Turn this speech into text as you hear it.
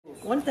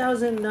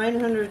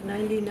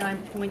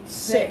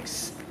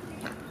1,999.6.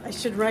 I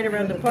should write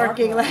around the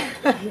parking lot.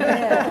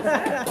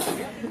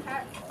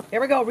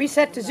 Here we go,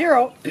 reset to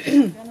 0.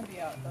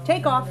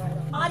 Take off.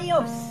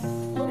 Adios.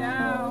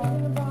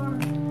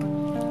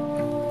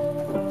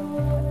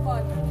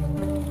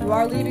 You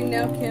are leaving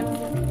now, Kim?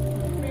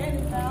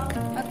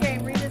 Okay,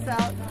 read this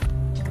out.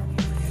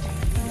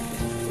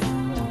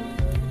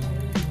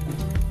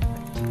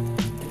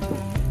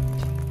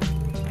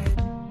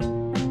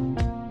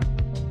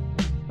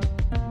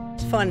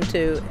 It's fun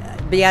to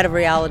be out of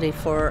reality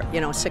for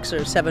 6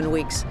 or 7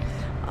 weeks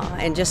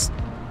and just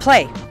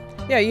play.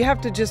 Yeah, you have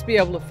to just be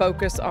able to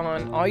focus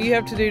on all you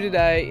have to do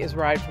today is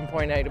ride from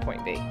point A to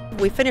point B.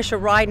 We finish a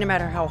ride no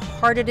matter how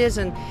hard it is,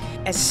 and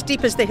as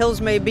steep as the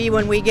hills may be,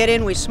 when we get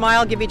in, we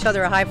smile, give each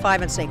other a high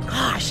five and say,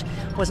 gosh,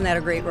 wasn't that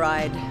a great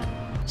ride?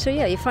 So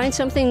yeah, you find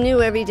something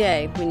new every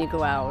day when you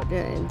go out.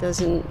 It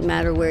doesn't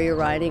matter where you're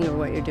riding or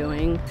what you're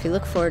doing. If you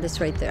look for it,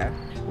 it's right there.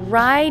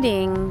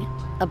 Riding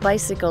a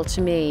bicycle to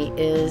me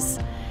is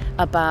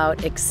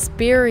about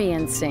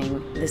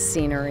experiencing the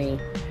scenery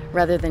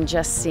rather than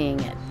just seeing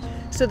it.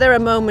 So there are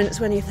moments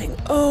when you think,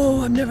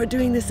 oh, I'm never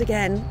doing this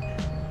again.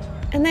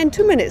 And then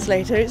 2 minutes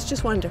later, it's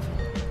just wonderful.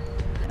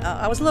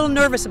 I was a little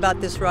nervous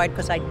about this ride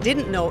because I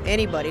didn't know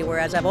anybody,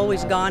 whereas I've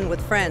always gone with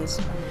friends.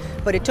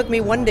 But it took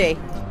me one day,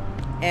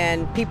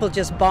 and people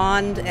just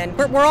bond, and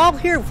we're all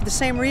here for the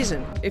same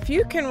reason. If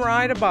you can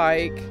ride a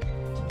bike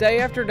day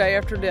after day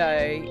after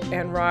day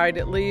and ride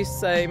at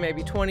least, say,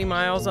 maybe 20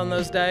 miles on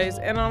those days,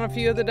 and on a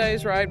few of the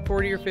days ride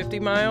 40 or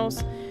 50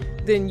 miles,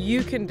 then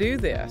you can do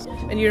this.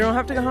 And you don't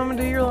have to go home and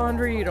do your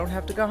laundry, you don't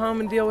have to go home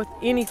and deal with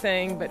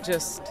anything but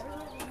just,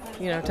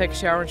 take a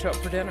shower and show up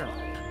for dinner.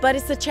 But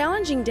it's the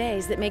challenging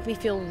days that make me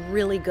feel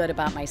really good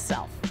about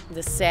myself.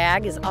 The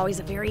SAG is always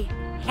a very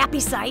happy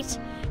sight.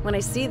 When I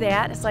see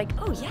that, it's like,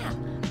 oh yeah,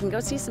 I can go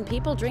see some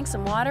people, drink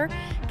some water,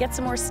 get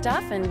some more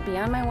stuff, and be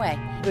on my way.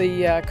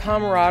 The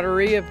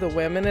camaraderie of the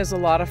women is a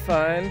lot of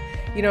fun.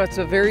 It's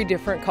a very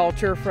different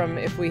culture from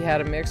if we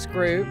had a mixed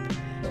group.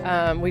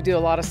 We do a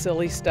lot of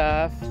silly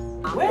stuff.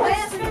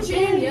 West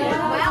Virginia,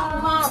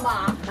 Mountain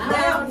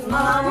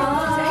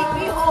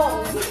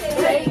Mama,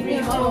 take me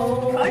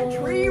home,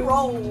 country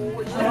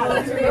roads.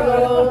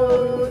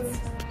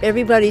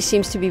 Everybody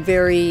seems to be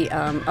very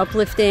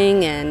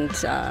uplifting and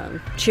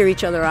cheer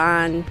each other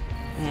on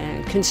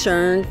and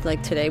concerned.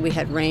 Like today we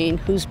had rain.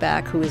 Who's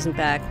back? Who isn't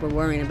back? We're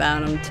worrying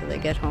about them till they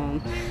get home.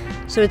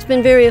 So it's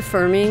been very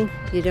affirming.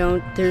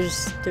 The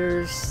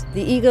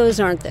egos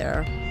aren't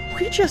there.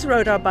 We just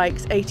rode our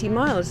bikes 80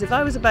 miles. If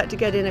I was about to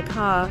get in a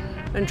car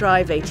and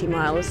drive 80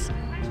 miles,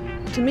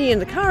 to me in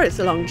the car it's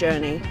a long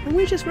journey, and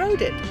we just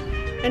rode it.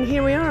 And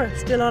here we are,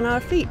 still on our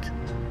feet,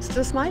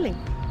 still smiling.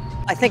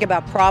 I think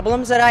about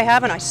problems that I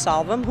have and I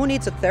solve them. Who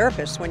needs a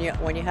therapist when you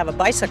have a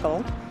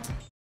bicycle?